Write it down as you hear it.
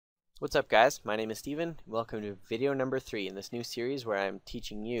What's up, guys? My name is Steven. Welcome to video number 3 in this new series where I'm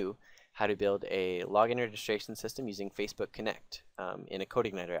teaching you how to build a login registration system using Facebook Connect in a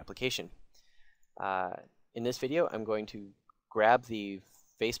CodeIgniter application. In this video, I'm going to grab the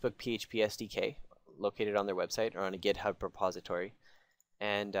Facebook PHP SDK located on their website or on a GitHub repository,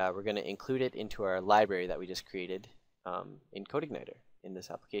 and we're going to include it into our library that we just created in CodeIgniter in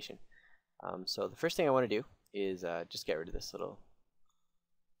this application. So the first thing I want to do is just get rid of this little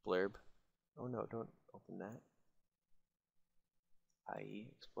blurb. Oh no, don't open that. IE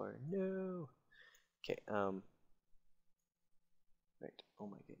Explorer, no. Okay, right, oh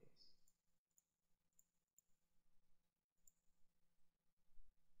my goodness.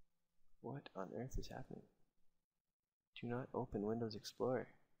 What on earth is happening? Do not open Windows Explorer.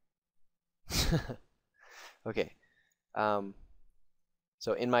 Okay,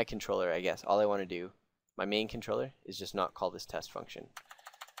 so in my controller, I guess, all I want to do, my main controller, is just not call this test function.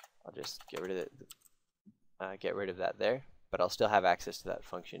 I'll just get rid of it, get rid of that there, but I'll still have access to that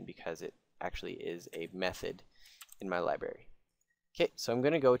function because it actually is a method in my library. Okay, so I'm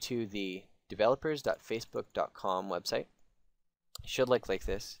going to go to the developers.facebook.com website. It should look like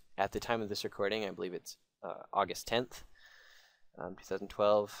this. At the time of this recording, I believe it's August 10th,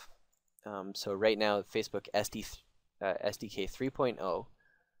 2012. So right now, Facebook SDK 3.0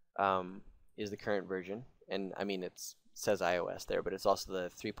 is the current version, and I mean it says iOS there, but it's also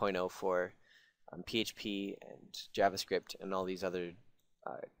the 3.0 for PHP and JavaScript and all these other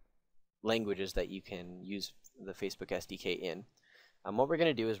languages that you can use the Facebook SDK in. What we're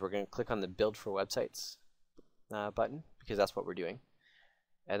going to do is we're going to click on the Build for Websites button, because that's what we're doing.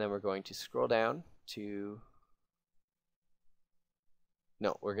 And then we're going to scroll down to,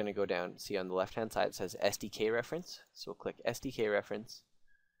 no, we're going to go down, see on the left hand side it says SDK reference. So we'll click SDK reference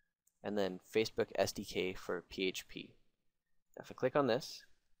and then Facebook SDK for PHP. Now if I click on this,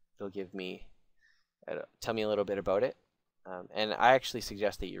 it'll give me, tell me a little bit about it. And I actually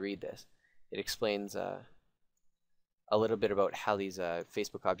suggest that you read this. It explains a little bit about how these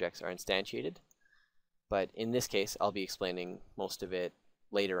Facebook objects are instantiated. But in this case, I'll be explaining most of it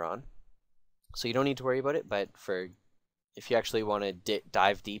later on. So you don't need to worry about it, but if you actually want to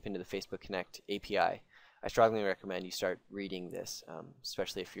dive deep into the Facebook Connect API, I strongly recommend you start reading this,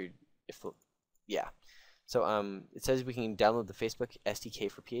 especially yeah. So it says we can download the Facebook SDK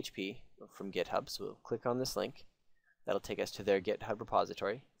for PHP from GitHub. So we'll click on this link. That'll take us to their GitHub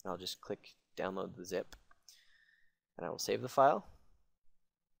repository. And I'll just click download the zip. And I will save the file.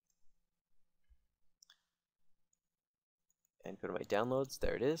 And go to my downloads.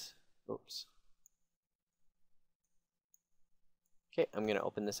 There it is. Oops. Okay, I'm going to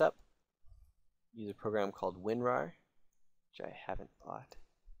open this up. Use a program called WinRAR, which I haven't bought.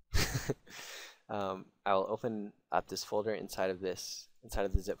 I will open up this folder inside of the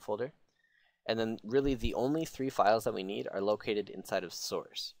zip folder, and then really the only 3 files that we need are located inside of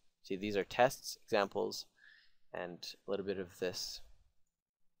source. See, these are tests, examples, and a little bit of this.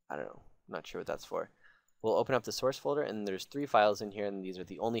 I don't know, I'm not sure what that's for. We'll open up the source folder, and there's 3 files in here, and these are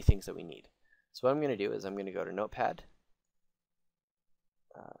the only things that we need. So what I'm going to do is I'm going to go to Notepad.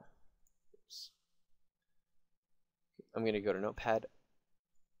 I'm going to go to Notepad,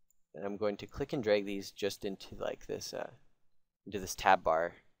 and I'm going to click and drag these just into like this, into this tab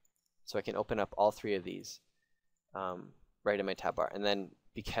bar, so I can open up all 3 of these right in my tab bar. And then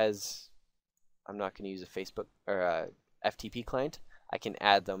because I'm not going to use a Facebook or a FTP client, I can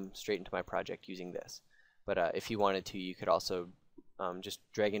add them straight into my project using this. But if you wanted to, you could also just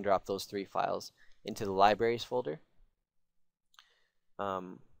drag and drop those 3 files into the libraries folder,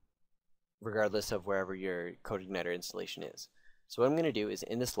 regardless of wherever your CodeIgniter installation is. So what I'm going to do is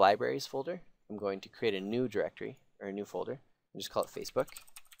in this libraries folder, I'm going to create a new directory or a new folder and just call it Facebook.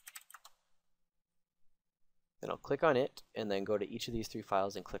 Then I'll click on it and then go to each of these 3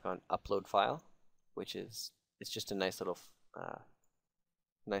 files and click on upload file, which is, it's just a nice little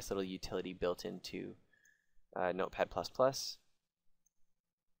utility built into Notepad++.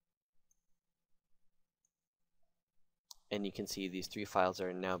 And you can see these 3 files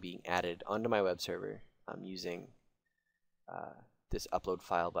are now being added onto my web server using this upload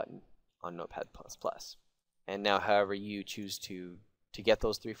file button on Notepad++. And now however you choose to get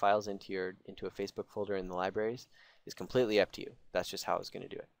those 3 files into a Facebook folder in the libraries is completely up to you. That's just how I was going to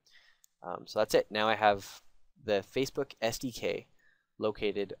do it. So that's it. Now I have the Facebook SDK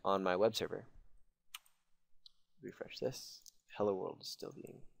located on my web server. Refresh this. Hello world is still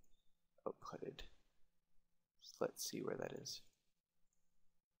being outputted. Let's see where that is.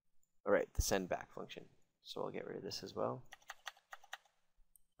 Alright, the send back function. So I'll get rid of this as well.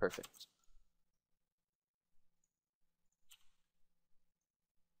 Perfect.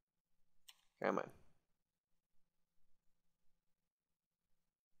 Come on.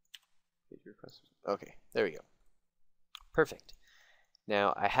 Okay, there we go. Perfect.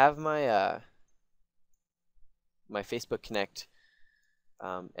 Now I have my my Facebook Connect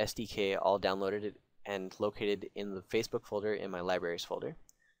SDK all downloaded and located in the Facebook folder in my libraries folder.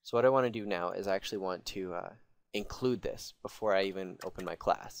 So what I want to do now is I actually want to include this before I even open my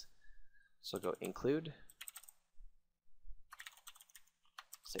class. So go include,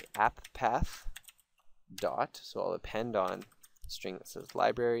 say app path dot, so I'll append on a string that says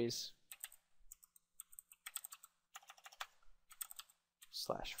libraries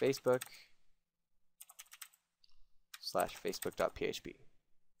 / Facebook / Facebook.php.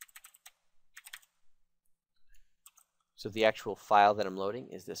 So the actual file that I'm loading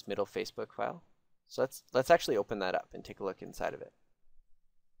is this middle Facebook file. So let's actually open that up and take a look inside of it.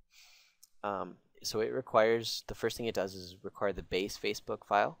 So it requires, the first thing it does is require the base Facebook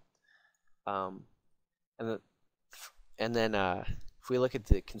file. And then if we look at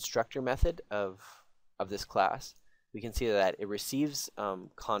the constructor method of this class, we can see that it receives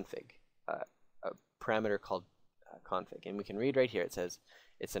config, a parameter called config. And we can read right here, it says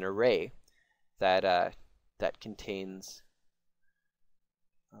it's an array that that contains,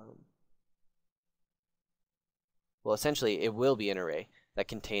 well, essentially it will be an array that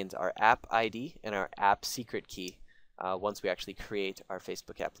contains our app ID and our app secret key once we actually create our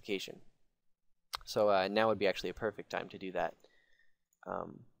Facebook application. So now would be actually a perfect time to do that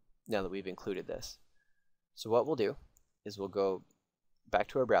now that we've included this. So what we'll do is we'll go back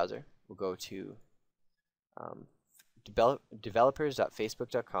to our browser. We'll go to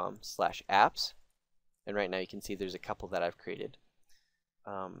developers.facebook.com/apps. And right now you can see there's a couple that I've created.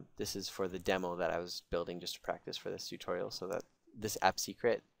 This is for the demo that I was building just to practice for this tutorial, so that this app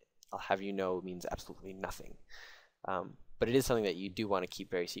secret, I'll have you know, means absolutely nothing. But it is something that you do want to keep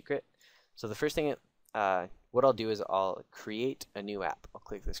very secret. So the first thing, what I'll do is I'll create a new app. I'll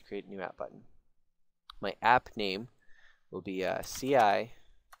click this Create New App button. My app name will be CI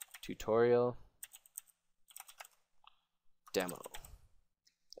Tutorial Demo.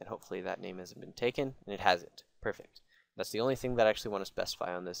 And hopefully that name hasn't been taken, and it hasn't. Perfect. That's the only thing that I actually want to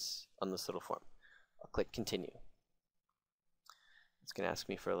specify on this little form. I'll click Continue. It's going to ask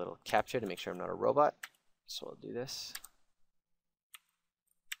me for a little captcha to make sure I'm not a robot. So I'll do this.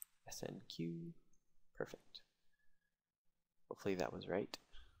 SNQ. Perfect. Hopefully that was right.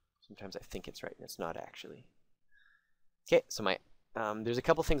 Sometimes I think it's right and it's not actually. Okay, so there's a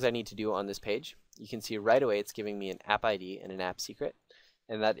couple things I need to do on this page. You can see right away it's giving me an app ID and an app secret,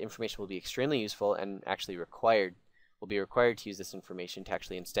 and that information will be extremely useful and actually will be required to use this information to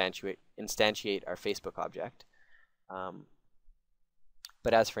actually instantiate our Facebook object.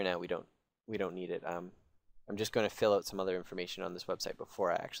 But as for now, we don't need it. I'm just going to fill out some other information on this website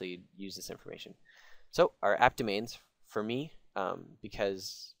before I actually use this information. So our app domains, for me,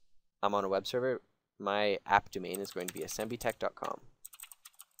 because I'm on a web server, my app domain is going to be assemblytech.com.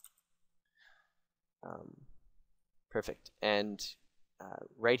 Perfect. And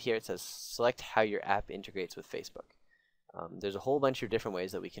right here it says select how your app integrates with Facebook. There's a whole bunch of different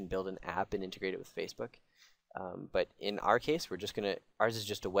ways that we can build an app and integrate it with Facebook. But in our case, ours is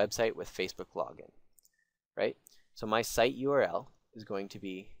just a website with Facebook login, right? So my site URL is going to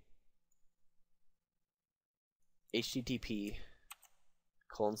be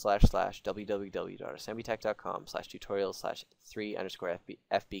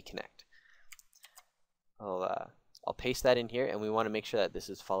http://www.assemblytech.com/tutorial/3_fbconnect. I'll paste that in here, and we want to make sure that this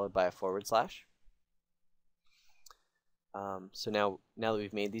is followed by a /. So now that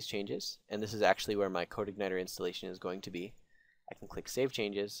we've made these changes, and this is actually where my CodeIgniter installation is going to be, I can click Save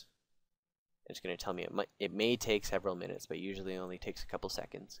Changes. It's going to tell me it may take several minutes, but usually it only takes a couple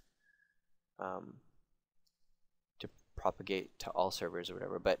seconds to propagate to all servers or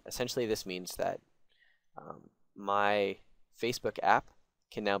whatever. But essentially this means that my Facebook app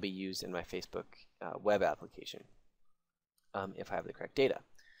can now be used in my Facebook web application if I have the correct data.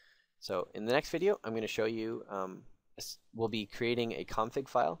 So in the next video, I'm going to show you, we'll be creating a config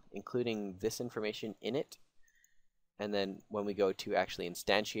file, including this information in it. And then when we go to actually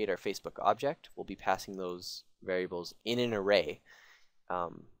instantiate our Facebook object, we'll be passing those variables in an array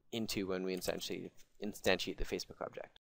into when we instantiate the Facebook object.